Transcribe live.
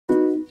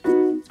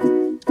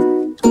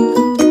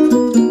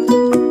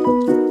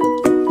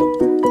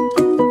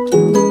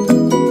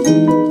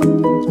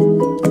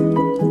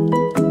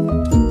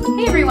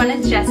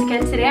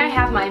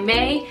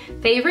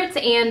favorites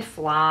and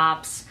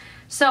flops.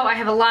 So I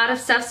have a lot of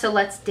stuff, so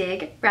let's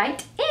dig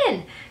right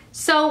in.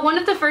 So one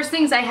of the first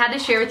things I had to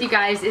share with you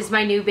guys is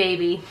my new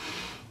baby.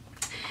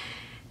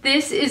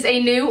 This is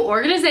a new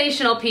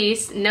organizational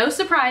piece. No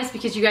surprise,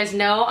 because you guys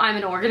know I'm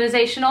an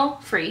organizational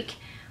freak,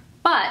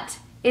 but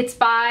it's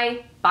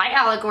by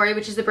Allegory,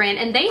 which is the brand,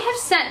 and they have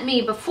sent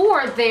me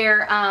before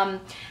their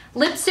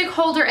lipstick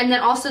holder and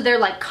then also their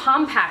like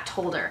compact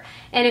holder.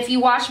 And if you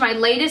watch my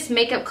latest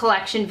makeup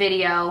collection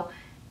video,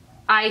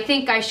 I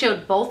think I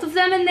showed both of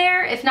them in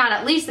there. If not,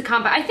 at least the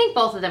compact. I think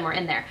both of them were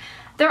in there.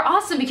 They're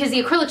awesome because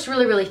the acrylic's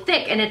really, really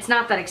thick and it's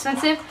not that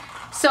expensive.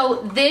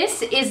 So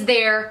this is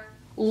their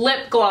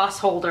lip gloss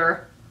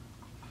holder.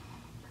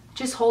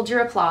 Just hold your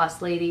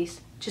applause,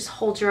 ladies. Just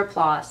hold your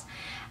applause.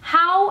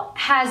 How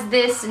has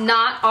this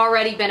not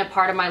already been a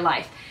part of my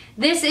life?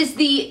 This is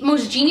the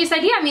most genius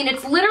idea. I mean,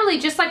 it's literally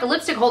just like a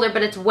lipstick holder,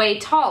 but it's way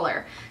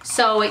taller.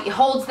 So it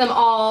holds them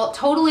all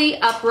totally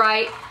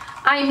upright.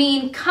 I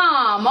mean,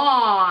 come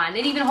on.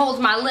 It even holds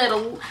my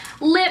little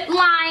lip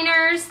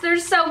liners. They're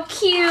so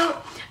cute.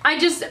 I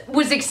just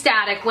was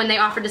ecstatic when they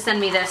offered to send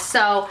me this.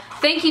 So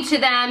thank you to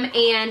them,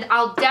 and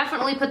I'll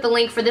definitely put the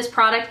link for this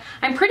product.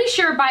 I'm pretty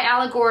sure by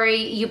Allegory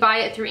you buy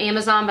it through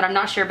Amazon, but I'm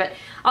not sure. But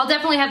I'll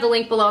definitely have the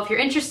link below if you're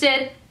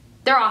interested.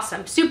 They're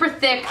awesome. Super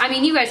thick. I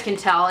mean, you guys can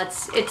tell.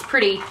 It's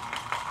pretty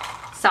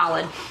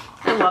solid.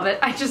 I love it.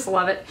 I just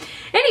love it.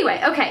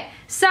 Anyway, okay.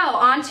 So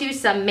on to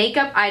some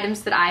makeup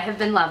items that I have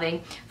been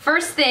loving.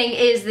 First thing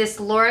is this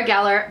Laura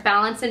Geller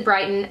Balance and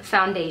Brighten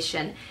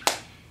Foundation.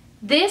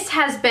 This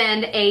has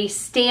been a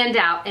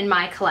standout in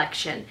my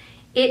collection.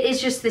 It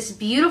is just this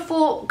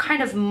beautiful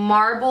kind of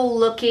marble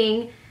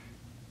looking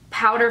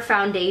powder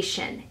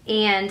foundation.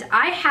 And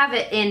I have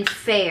it in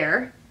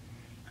Fair.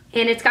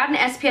 And it's got an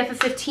SPF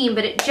of 15,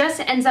 but it just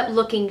ends up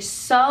looking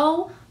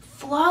so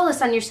flawless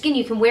on your skin.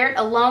 You can wear it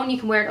alone, you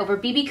can wear it over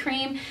BB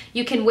cream,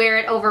 you can wear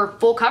it over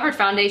full coverage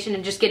foundation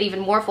and just get even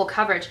more full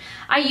coverage.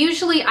 I've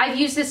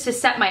used this to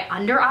set my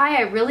under eye.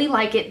 I really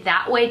like it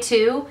that way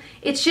too.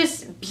 It's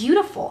just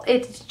beautiful.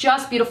 It's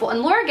just beautiful. And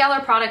Laura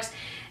Geller products,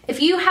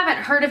 if you haven't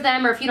heard of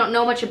them or if you don't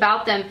know much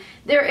about them,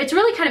 it's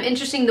really kind of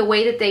interesting the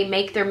way that they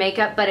make their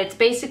makeup, but it's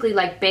basically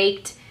like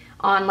baked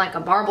on like a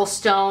marble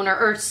stone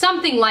or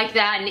something like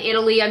that in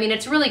Italy. I mean,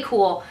 it's really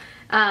cool.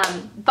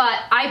 But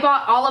I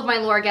bought all of my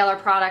Laura Geller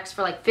products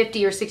for like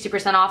 50 or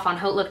 60% off on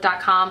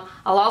HauteLook.com.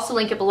 I'll also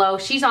link it below.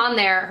 She's on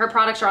there. Her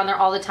products are on there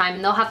all the time,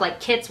 and they'll have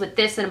like kits with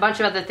this and a bunch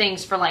of other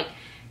things for like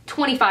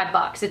 25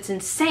 bucks. It's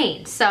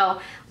insane.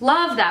 So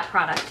love that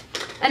product.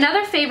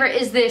 Another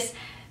favorite is this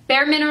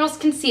Bare Minerals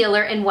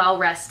Concealer in Well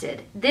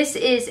Rested. This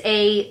is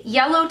a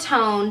yellow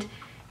toned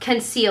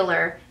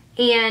concealer.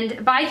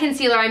 And by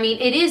concealer, I mean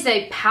it is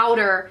a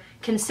powder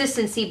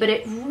consistency, but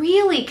it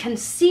really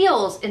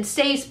conceals and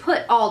stays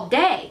put all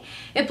day.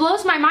 It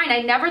blows my mind.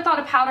 I never thought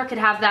a powder could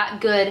have that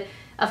good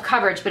of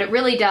coverage, but it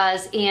really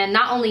does. And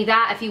not only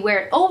that, if you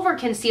wear it over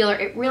concealer,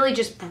 it really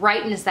just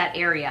brightens that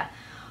area.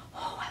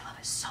 Oh, I love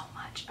it so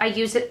much. I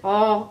use it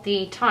all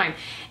the time.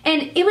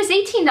 And it was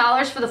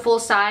 $18 for the full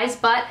size,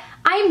 but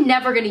I'm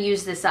never gonna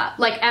use this up,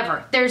 like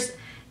ever.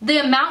 The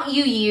amount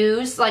you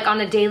use like on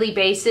a daily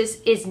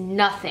basis is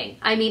nothing.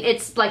 I mean,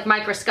 it's like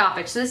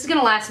microscopic. So this is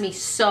gonna last me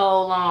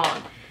so long.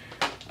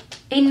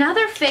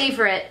 Another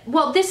favorite,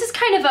 well, this is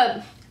kind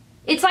of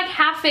it's like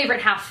half favorite,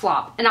 half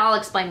flop, and I'll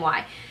explain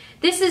why.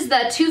 This is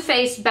the Too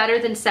Faced Better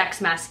Than Sex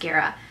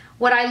mascara.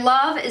 What I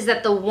love is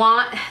that the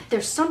wand,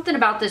 there's something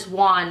about this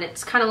wand.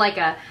 It's kind of like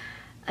a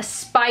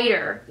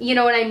spider, you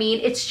know what I mean?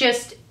 It's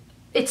just,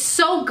 it's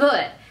so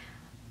good.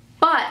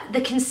 But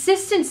the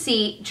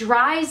consistency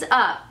dries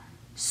up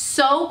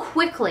so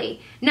quickly.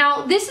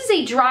 Now, this is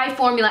a dry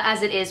formula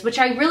as it is, which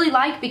I really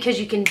like because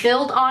you can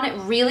build on it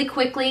really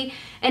quickly.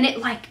 And it,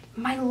 like,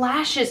 my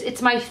lashes,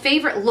 it's my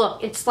favorite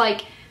look. It's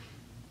like,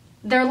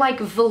 they're like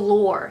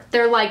velour.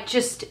 They're like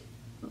just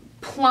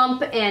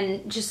plump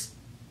and just,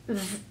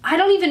 I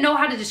don't even know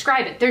how to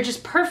describe it. They're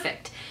just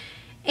perfect.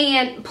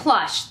 And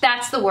plush,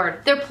 that's the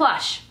word. They're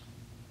plush.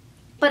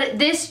 But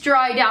this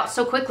dried out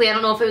so quickly. I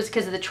don't know if it was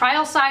because of the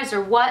trial size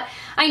or what.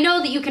 I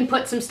know that you can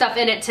put some stuff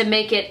in it to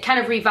make it kind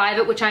of revive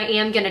it, which I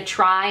am gonna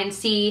try and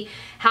see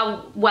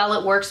how well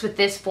it works with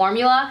this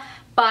formula.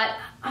 But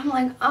I'm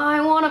like, oh,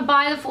 I wanna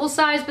buy the full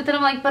size, but then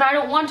I'm like, but I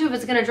don't want to if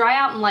it's gonna dry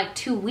out in like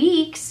 2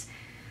 weeks.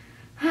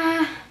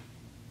 Has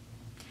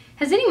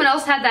anyone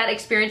else had that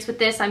experience with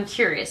this? I'm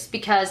curious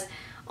because,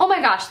 oh my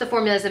gosh, the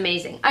formula is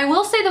amazing. I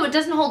will say though, it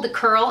doesn't hold the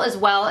curl as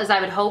well as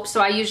I would hope, so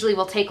I usually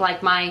will take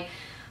like my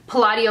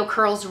Palladio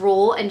Curls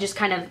rule and just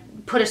kind of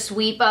put a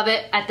sweep of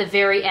it at the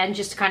very end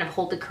just to kind of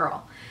hold the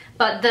curl.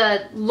 But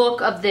the look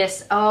of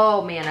this,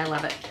 oh man, I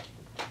love it.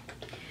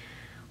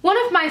 One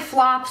of my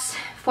flops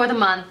for the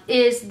month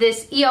is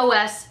this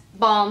EOS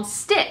Balm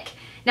Stick.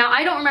 Now,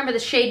 I don't remember the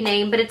shade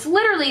name, but it's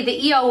literally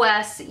the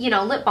EOS, you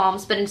know, lip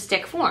balms, but in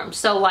stick form.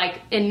 So like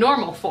in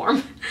normal form.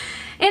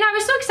 And I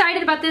was so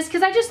excited about this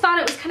because I just thought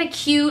it was kind of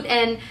cute,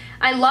 and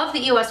I love the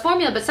EOS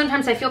formula, but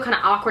sometimes I feel kind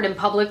of awkward in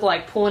public,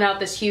 like pulling out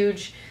this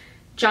huge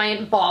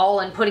giant ball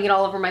and putting it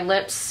all over my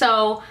lips.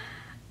 So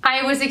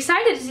I was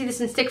excited to see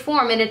this in stick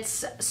form, and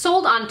it's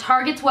sold on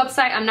Target's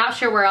website. I'm not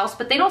sure where else,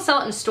 but they don't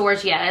sell it in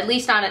stores yet, at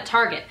least not at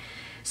Target.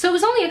 So it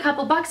was only a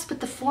couple bucks, but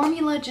the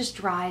formula just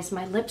dries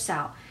my lips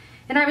out.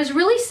 And I was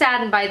really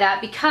saddened by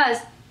that because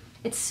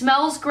it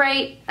smells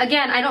great.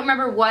 Again, I don't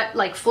remember what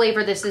like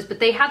flavor this is, but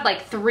they had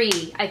like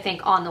 3, I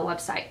think, on the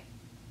website.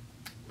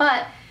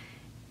 But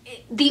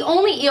the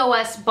only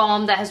EOS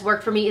balm that has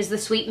worked for me is the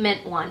sweet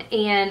mint one,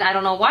 and I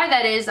don't know why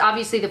that is.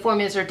 Obviously the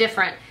formulas are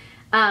different,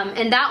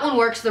 and that one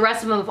works. The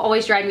rest of them have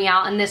always dried me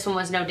out, and this one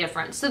was no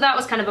different, so that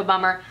was kind of a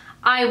bummer.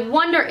 I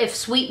wonder if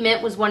sweet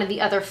mint was one of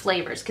the other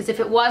flavors, because if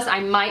it was,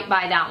 I might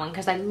buy that one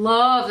because I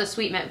love the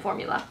sweet mint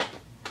formula.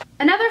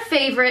 Another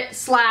favorite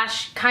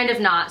slash kind of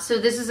not, so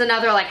this is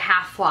another like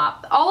half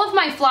flop. All of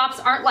my flops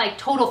aren't like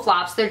total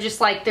flops, they're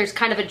just like there's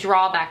kind of a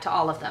drawback to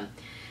all of them.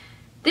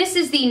 This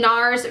is the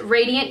NARS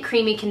Radiant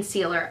Creamy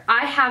Concealer.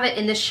 I have it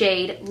in the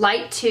shade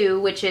Light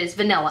 2, which is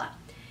vanilla.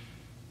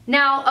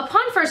 Now,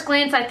 upon first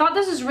glance, I thought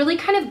this was really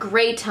kind of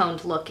gray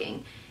toned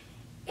looking.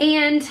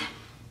 And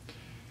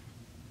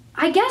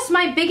I guess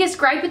my biggest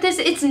gripe with this,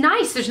 it's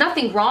nice. There's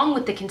nothing wrong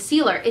with the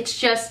concealer. It's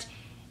just,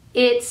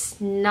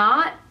 it's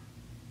not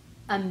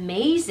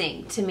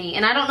amazing to me.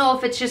 And I don't know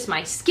if it's just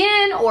my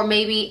skin or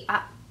maybe,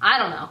 I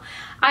don't know.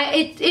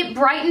 It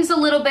brightens a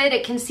little bit,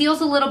 it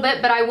conceals a little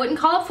bit, but I wouldn't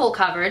call it full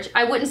coverage.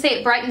 I wouldn't say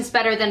it brightens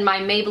better than my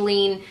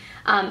Maybelline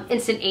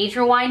Instant Age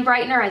Rewind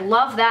Brightener. I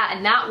love that,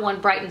 and that one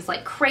brightens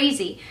like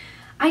crazy.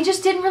 I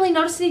just didn't really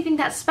notice anything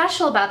that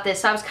special about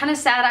this, so I was kind of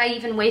sad I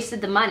even wasted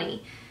the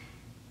money.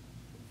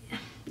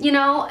 You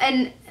know,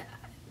 and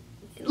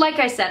like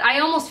I said, I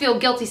almost feel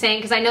guilty saying,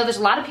 because I know there's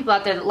a lot of people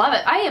out there that love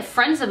it. I have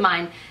friends of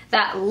mine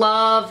that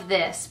love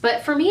this,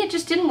 but for me it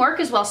just didn't work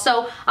as well.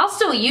 So I'll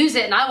still use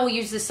it, and I will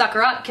use this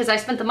sucker up because I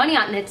spent the money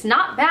on it, and it's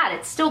not bad.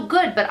 It's still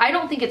good, but I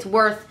don't think it's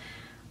worth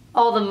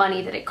all the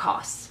money that it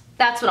costs.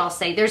 That's what I'll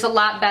say. There's a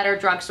lot better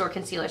drugstore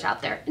concealers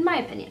out there, in my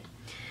opinion.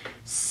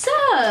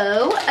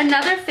 So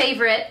another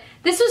favorite,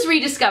 this was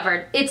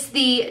rediscovered. It's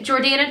the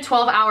Jordana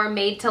 12 Hour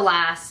Made to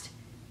Last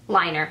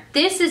liner.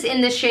 This is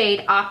in the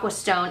shade Aqua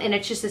Stone, and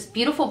it's just this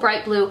beautiful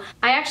bright blue.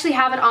 I actually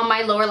have it on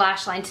my lower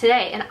lash line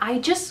today, and I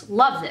just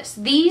love this.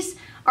 These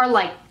are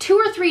like $2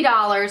 or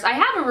 $3. I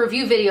have a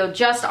review video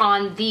just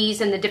on these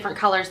and the different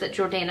colors that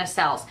Jordana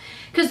sells,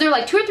 because they're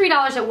like $2 or $3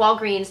 at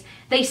Walgreens.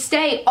 They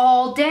stay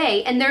all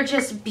day, and they're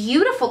just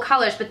beautiful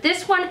colors, but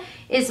this one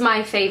is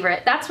my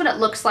favorite. That's what it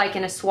looks like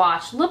in a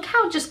swatch. Look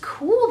how just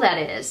cool that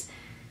is.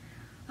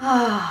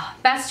 Ah,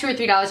 best $2 or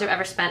 $3 I've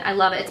ever spent. I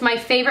love it. It's my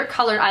favorite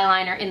colored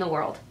eyeliner in the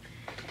world.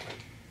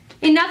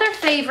 Another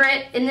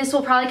favorite, and this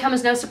will probably come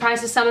as no surprise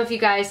to some of you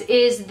guys,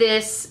 is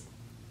this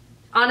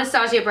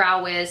Anastasia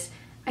Brow Wiz.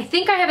 I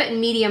think I have it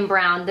in medium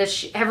brown.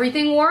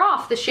 Everything wore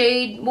off. The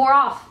shade wore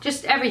off.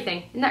 Just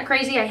everything. Isn't that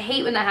crazy? I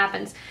hate when that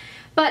happens.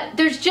 But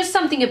there's just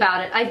something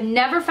about it. I've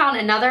never found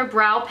another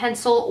brow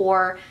pencil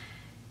or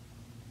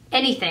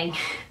anything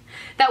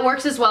that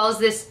works as well as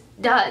this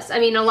does. I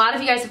mean, a lot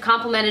of you guys have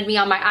complimented me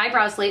on my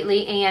eyebrows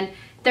lately, and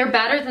they're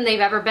better than they've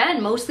ever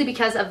been, mostly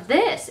because of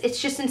this.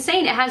 It's just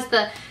insane. It has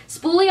the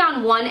spoolie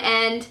on one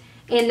end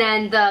and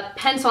then the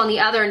pencil on the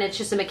other, and it's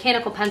just a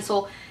mechanical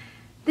pencil.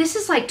 This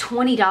is like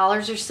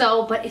 $20 or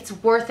so, but it's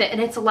worth it,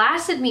 and it's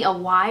lasted me a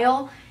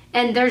while,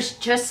 and there's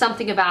just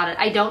something about it.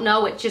 I don't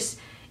know,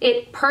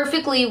 it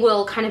perfectly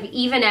will kind of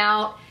even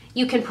out.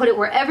 You can put it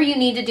wherever you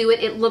need to do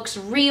it. It looks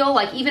real,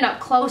 like even up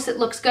close it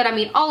looks good. I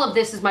mean, all of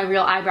this is my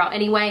real eyebrow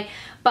anyway,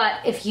 but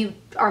if you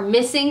are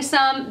missing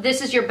some,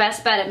 this is your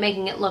best bet at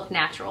making it look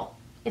natural,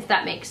 if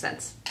that makes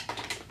sense.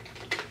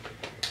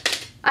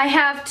 I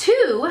have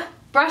 2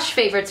 brush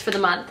favorites for the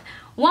month.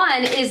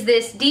 One is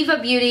this Diva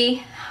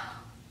Beauty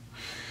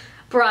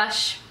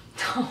brush.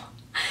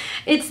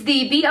 It's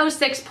the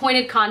B06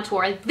 Pointed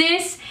Contour.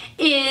 This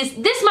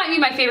might be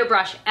my favorite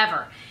brush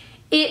ever.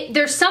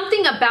 There's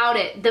something about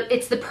it.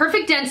 It's the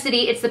perfect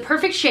density. It's the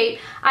perfect shape.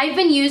 I've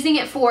been using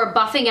it for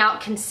buffing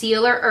out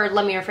concealer, or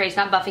let me rephrase,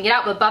 not buffing it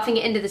out, but buffing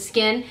it into the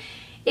skin.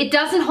 It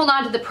doesn't hold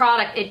on to the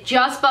product. It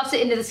just buffs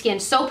it into the skin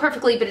so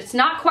perfectly, but it's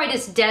not quite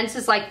as dense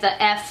as like the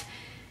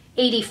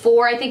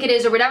F84, I think it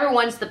is, or whatever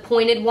one's the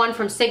pointed one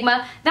from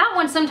Sigma. That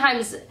one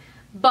sometimes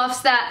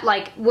buffs that,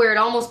 like where it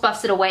almost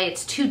buffs it away.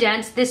 It's too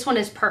dense. This one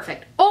is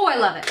perfect. Oh, I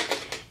love it.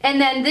 And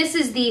then this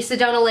is the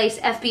Sedona Lace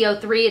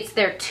FB03. It's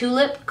their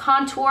Tulip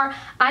Contour.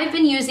 I've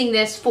been using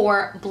this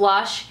for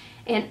blush,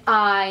 and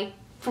I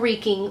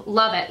freaking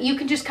love it. You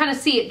can just kind of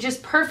see it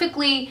just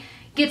perfectly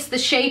gets the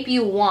shape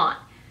you want.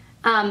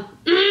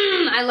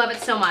 I love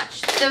it so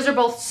much. Those are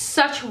both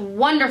such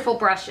wonderful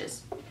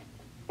brushes.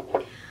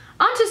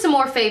 On to some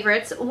more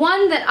favorites.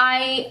 One that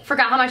I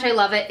forgot how much I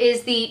love it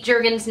is the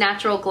Jergens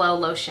Natural Glow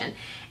Lotion.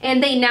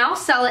 And they now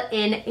sell it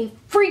in a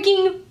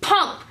freaking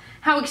pump.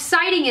 How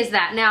exciting is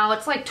that? Now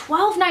it's like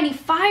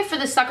 $12.95 for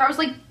this sucker. I was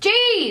like,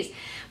 geez.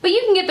 But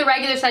you can get the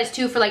regular size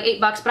too for like $8,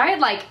 but I had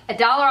like a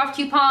 $1 off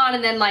coupon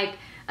and then like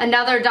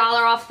another $1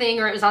 off thing,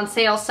 or it was on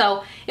sale,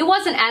 so it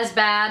wasn't as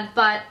bad,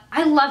 but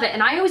I love it.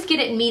 And I always get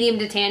it in medium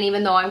to tan,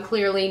 even though I'm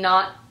clearly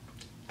not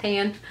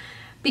tan.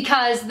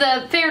 because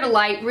the fair to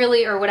light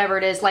really, or whatever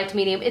it is, light to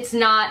medium, it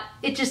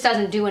just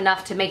doesn't do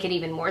enough to make it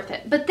even worth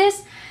it. But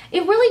this,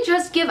 it really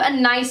just give a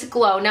nice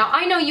glow. Now,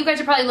 I know you guys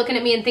are probably looking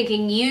at me and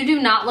thinking, you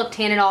do not look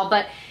tan at all,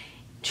 but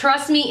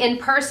trust me, in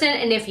person,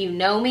 and if you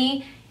know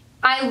me,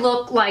 I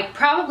look like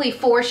probably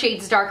 4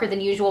 shades darker than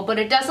usual, but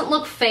it doesn't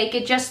look fake.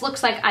 It just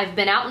looks like I've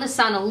been out in the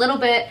sun a little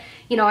bit.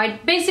 You know, I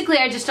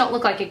just don't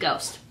look like a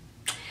ghost.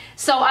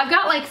 So I've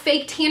got like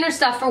fake tanner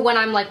stuff for when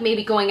I'm like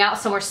maybe going out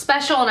somewhere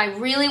special and I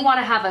really want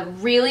to have a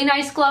really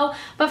nice glow.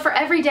 But for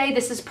every day,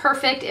 this is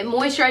perfect. It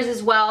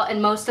moisturizes well,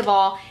 and most of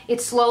all,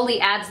 it slowly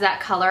adds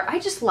that color. I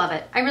just love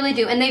it. I really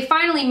do. And they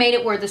finally made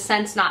it where the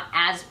scent's not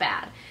as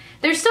bad.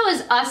 There still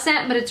is a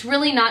scent, but it's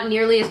really not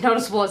nearly as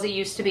noticeable as it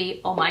used to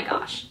be. Oh my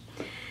gosh.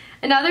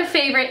 Another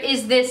favorite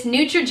is this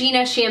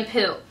Neutrogena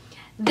shampoo.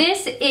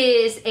 This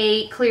is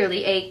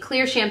clearly a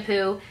clear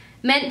shampoo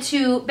meant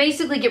to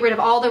basically get rid of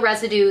all the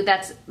residue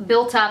that's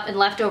built up and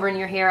left over in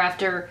your hair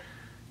after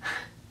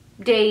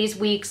days,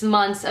 weeks,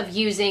 months of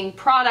using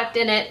product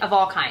in it of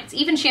all kinds,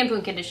 even shampoo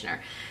and conditioner.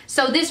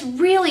 So this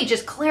really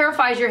just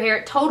clarifies your hair.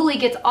 It totally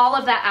gets all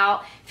of that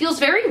out. Feels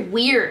very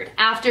weird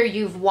after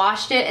you've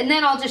washed it, and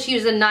then I'll just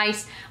use a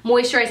nice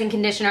moisturizing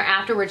conditioner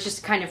afterwards just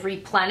to kind of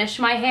replenish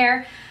my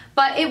hair.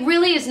 But it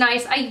really is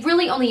nice. I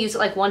really only use it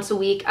like once a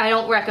week. I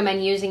don't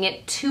recommend using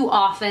it too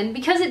often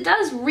because it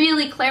does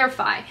really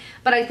clarify,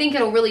 but I think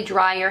it'll really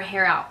dry your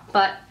hair out.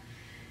 But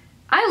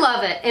I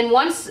love it, and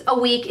once a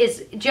week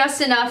is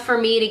just enough for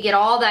me to get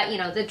all that, you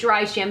know, the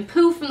dry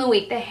shampoo from the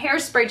week, the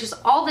hairspray, just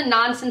all the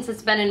nonsense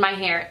that's been in my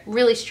hair. It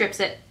really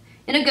strips it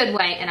in a good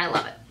way, and I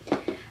love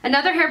it.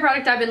 Another hair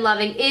product I've been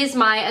loving is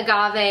my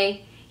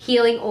Agave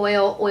Healing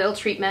Oil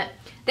treatment.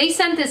 They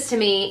sent this to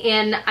me,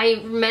 and I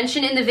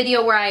mentioned in the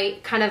video where I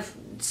kind of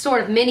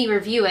sort of mini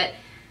review it,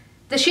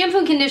 the shampoo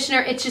and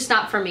conditioner, it's just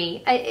not for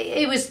me.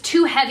 It was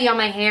too heavy on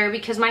my hair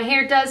because my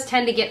hair does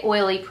tend to get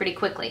oily pretty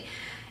quickly.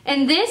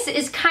 And this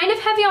is kind of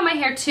heavy on my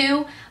hair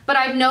too, but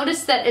I've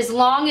noticed that as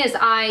long as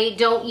I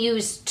don't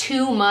use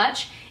too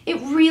much, it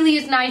really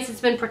is nice.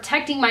 It's been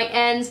protecting my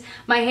ends,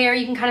 my hair.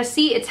 You can kind of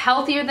see it's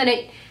healthier than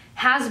it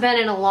has been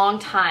in a long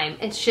time.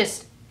 It's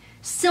just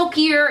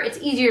silkier, it's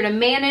easier to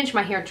manage,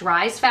 my hair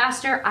dries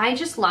faster. I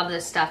just love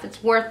this stuff.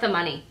 It's worth the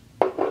money.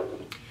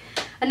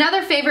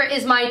 Another favorite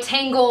is my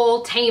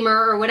Tangle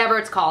Tamer, or whatever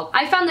it's called.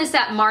 I found this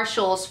at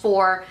Marshall's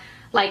for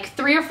like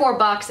 $3 or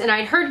 $4, and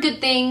I'd heard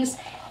good things,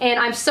 and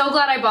I'm so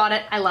glad I bought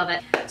it. I love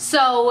it.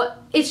 So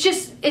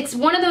it's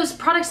one of those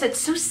products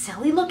that's so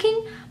silly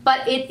looking,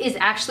 but it is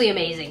actually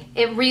amazing.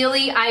 It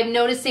really, I'm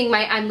noticing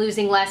I'm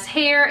losing less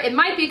hair. It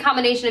might be a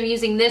combination of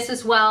using this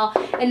as well,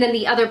 and then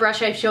the other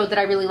brush I showed that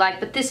I really like,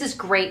 but this is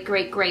great,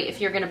 great, great if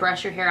you're gonna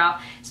brush your hair out,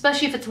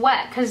 especially if it's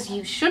wet, because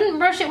you shouldn't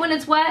brush it when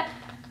it's wet,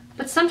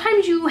 but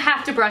sometimes you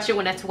have to brush it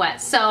when it's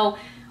wet. So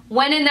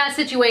when in that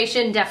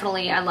situation,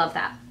 definitely I love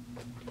that.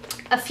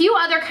 A few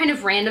other kind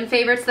of random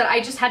favorites that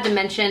I just had to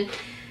mention,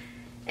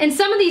 and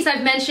some of these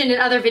I've mentioned in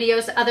other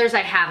videos, others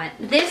I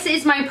haven't. This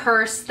is my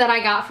purse that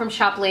I got from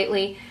Shop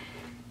Lately,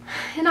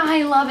 and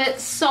I love it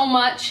so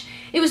much.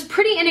 It was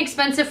pretty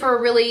inexpensive for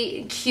a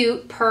really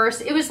cute purse.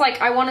 It was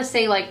like, I want to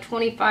say like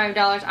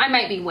 $25. I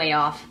might be way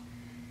off.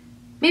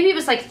 Maybe it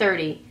was like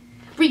 $30.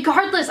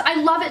 Regardless, I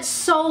love it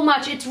so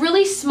much. It's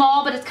really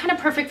small, but it's kind of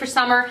perfect for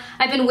summer.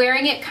 I've been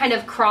wearing it kind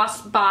of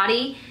cross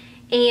body,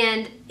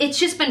 and it's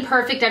just been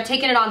perfect. I've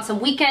taken it on some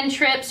weekend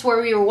trips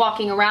where we were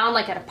walking around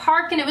like at a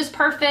park, and it was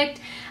perfect.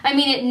 I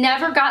mean, it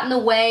never got in the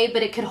way,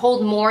 but it could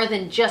hold more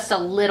than just a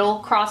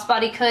little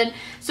crossbody could.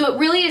 So it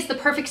really is the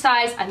perfect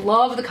size. I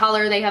love the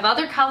color. They have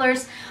other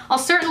colors. I'll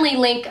certainly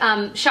link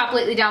Shop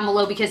Lately down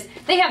below because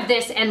they have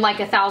this and like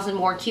 1,000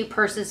 more cute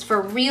purses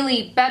for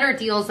really better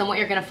deals than what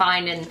you're gonna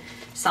find in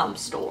some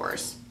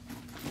stores.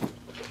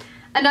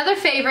 Another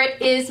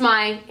favorite is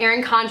my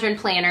Erin Condren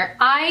planner.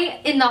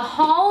 In the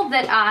haul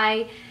that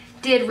I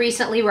did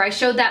recently where I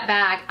showed that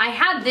bag, I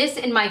had this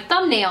in my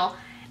thumbnail,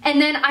 and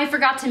then I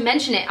forgot to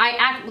mention it.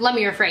 Let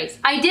me rephrase.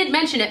 I did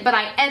mention it, but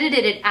I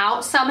edited it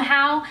out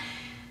somehow.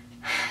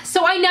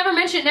 So I never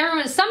mentioned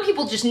it. Some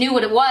people just knew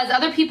what it was.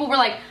 Other people were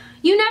like,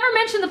 you never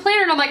mentioned the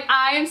planner. And I'm like,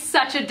 I am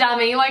such a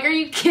dummy. Like, are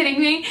you kidding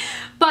me?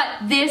 But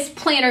this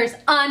planner is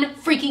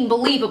unfreaking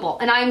believable.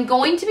 And I'm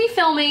going to be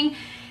filming,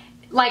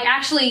 like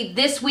actually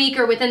this week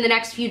or within the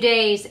next few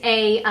days,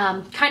 a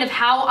kind of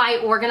how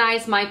I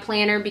organize my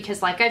planner,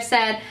 because like I've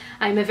said,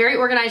 I'm a very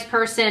organized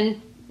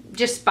person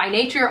just by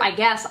nature, I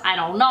guess, I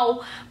don't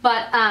know.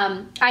 But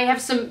I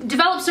have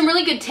developed some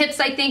really good tips,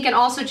 I think, and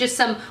also just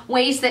some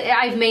ways that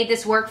I've made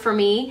this work for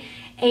me.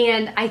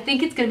 And I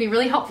think it's gonna be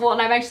really helpful, and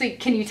I'm actually,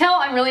 can you tell,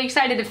 I'm really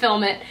excited to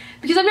film it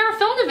because I've never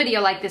filmed a video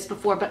like this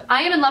before, but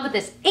I am in love with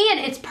this. And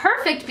it's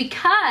perfect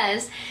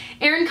because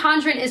Erin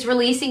Condren is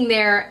releasing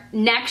their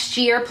next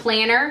year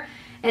planner,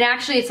 and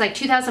actually it's like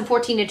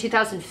 2014 to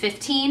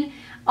 2015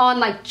 on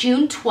like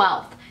June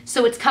 12th.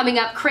 So it's coming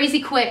up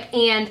crazy quick,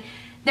 and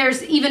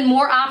there's even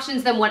more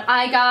options than what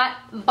I got,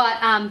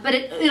 but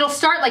it'll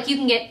start, like you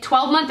can get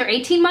 12-month or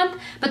 18-month,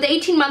 but the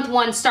 18-month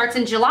one starts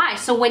in July.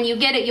 So when you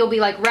get it, you'll be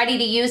like ready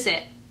to use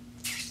it.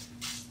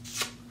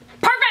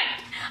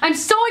 Perfect! I'm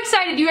so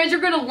excited. You guys are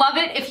gonna love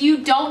it. If you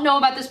don't know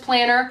about this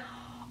planner,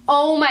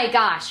 oh my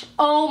gosh,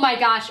 oh my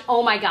gosh,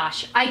 oh my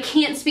gosh. I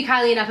can't speak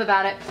highly enough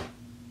about it.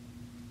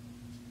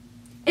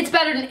 It's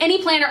better than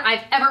any planner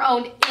I've ever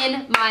owned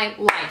in my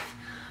life.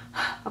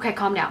 Okay,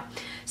 calm down.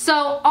 So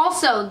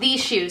also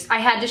these shoes I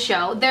had to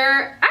show.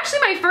 They're actually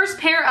my first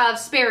pair of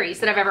Sperry's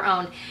that I've ever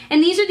owned.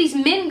 And these are these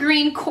mint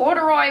green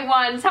corduroy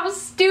ones. How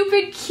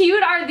stupid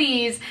cute are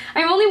these?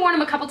 I've only worn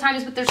them a couple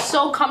times, but they're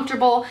so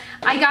comfortable.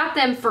 I got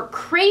them for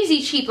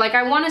crazy cheap. Like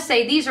I wanna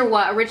say these are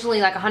what, originally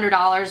like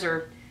 $100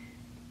 or,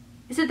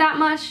 is it that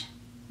much?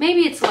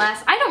 Maybe it's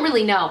less, I don't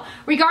really know.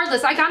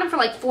 Regardless, I got them for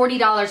like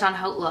 $40 on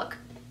HauteLook.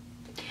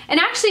 And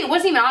actually it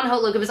wasn't even on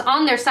HauteLook, it was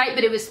on their site,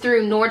 but it was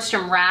through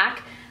Nordstrom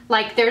Rack.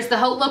 Like there's the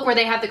HauteLook where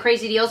they have the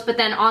crazy deals, but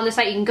then on the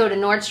site you can go to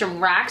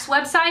Nordstrom Rack's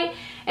website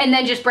and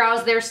then just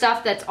browse their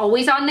stuff that's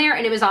always on there,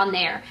 and it was on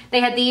there. They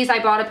had these,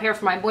 I bought a pair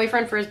for my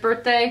boyfriend for his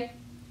birthday.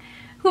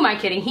 Who am I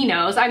kidding? He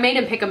knows. I made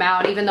him pick them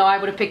out, even though I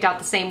would have picked out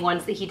the same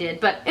ones that he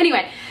did. But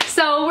anyway,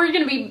 so we're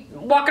gonna be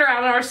walking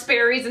around in our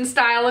Sperry's in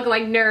style looking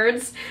like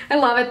nerds. I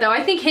love it though.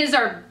 I think his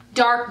are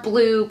dark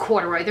blue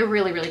corduroy. They're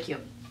really, really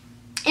cute.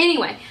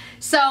 Anyway,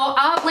 so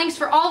I'll have links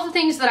for all the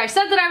things that I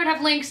said that I would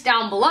have links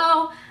down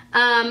below.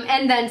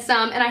 And then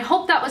some, and I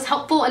hope that was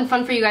helpful and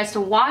fun for you guys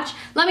to watch.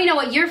 Let me know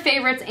what your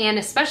favorites and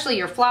especially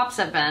your flops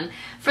have been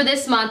for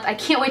this month. I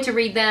can't wait to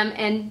read them,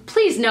 and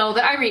please know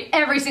that I read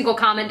every single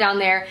comment down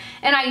there,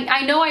 and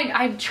I know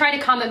I try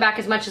to comment back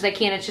as much as I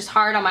can. It's just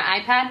hard on my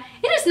iPad.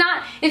 It is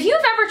not. If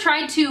you've ever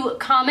tried to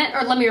comment,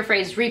 or let me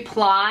rephrase,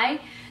 reply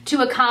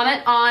to a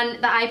comment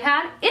on the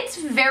iPad, it's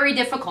very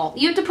difficult.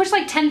 You have to push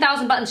like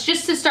 10,000 buttons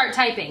just to start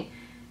typing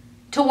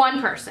to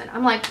one person.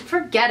 I'm like,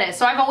 forget it.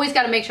 So I've always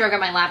got to make sure I got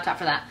my laptop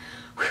for that.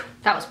 Whew,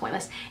 that was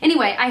pointless.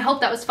 Anyway, I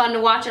hope that was fun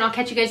to watch, and I'll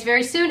catch you guys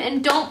very soon.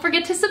 And don't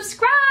forget to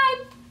subscribe.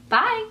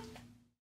 Bye.